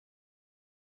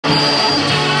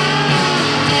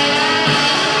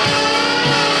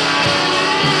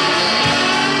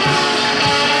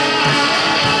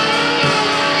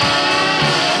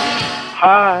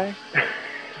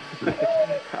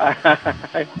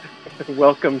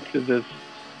Welcome to this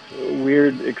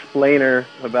weird explainer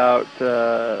about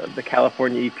the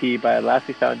California EP by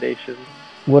Lassie Foundation.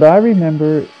 What I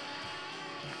remember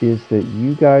is that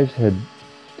you guys had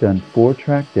done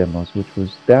 4-track demos,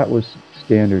 that was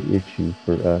standard issue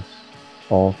for us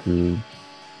all through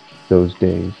those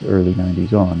days, early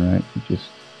 90s on, right? You just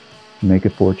make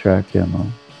a 4-track demo.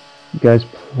 You guys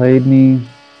played me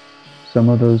some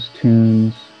of those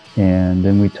tunes, and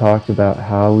then we talked about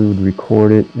how we would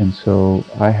record it. And so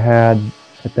I had,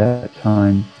 at that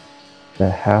time, the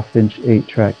 1/2-inch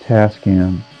 8-track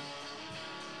Tascam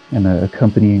and an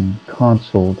accompanying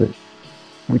console that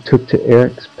we took to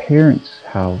Eric's parents'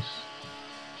 house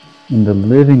in the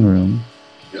living room.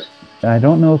 I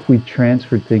don't know if we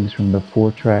transferred things from the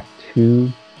 4-track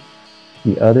to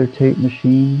the other tape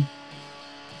machine.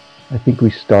 I think we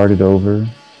started over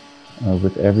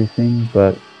with everything,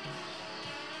 but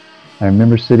I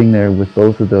remember sitting there with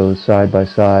both of those side by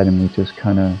side, and we just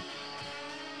kind of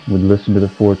would listen to the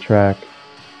 4-track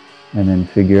and then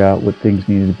figure out what things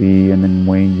needed to be, and then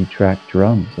Wayne, you tracked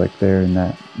drums like there in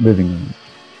that living room,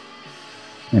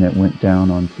 and it went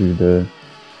down onto the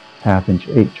 1/2-inch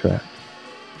 8-track.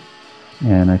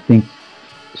 And I think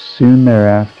soon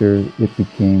thereafter it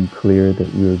became clear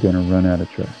that we were going to run out of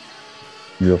tracks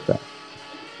real fast.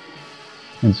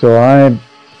 And so I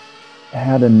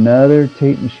had another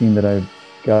tape machine that I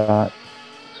got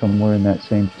somewhere in that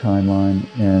same timeline,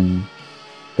 and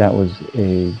that was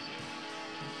a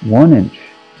 1-inch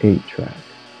 8-track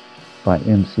by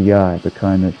MCI, the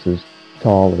kind that's as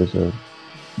tall as a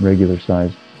regular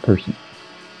sized person.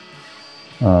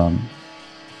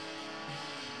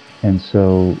 And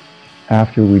so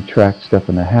after we tracked stuff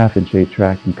on the 1/2-inch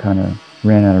 8-track and kind of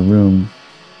ran out of room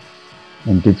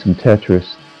and did some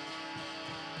Tetris,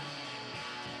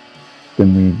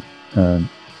 then we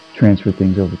transferred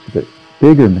things over to the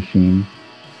bigger machine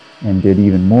and did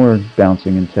even more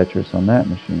bouncing and Tetris on that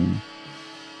machine.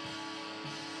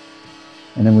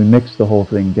 And then we mixed the whole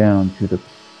thing down to the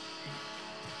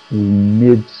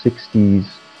mid-60s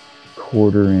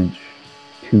 1/4-inch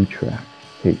 2-track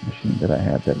tape machine that I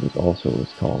had that was also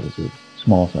as tall as a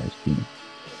small-sized tuner.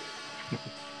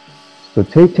 So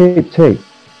tape,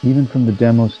 even from the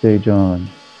demo stage on.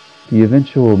 The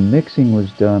eventual mixing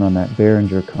was done on that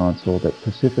Behringer console that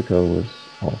Pacifico was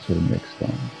also mixed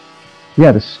on.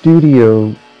 Yeah, the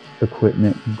studio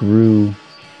equipment grew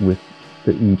with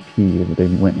the EP. They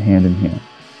went hand in hand.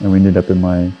 And we ended up in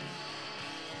my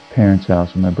parents'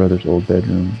 house in my brother's old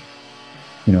bedroom,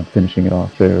 finishing it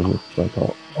off there with like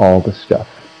all the stuff.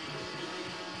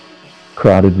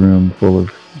 Crowded room full of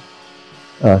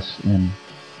us and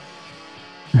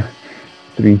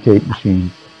 3 tape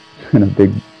machines and a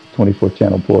big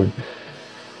 24-channel board.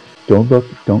 Don't look,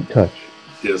 don't touch.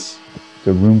 Yes. It's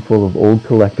a room full of old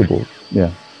collectibles.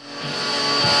 Yeah.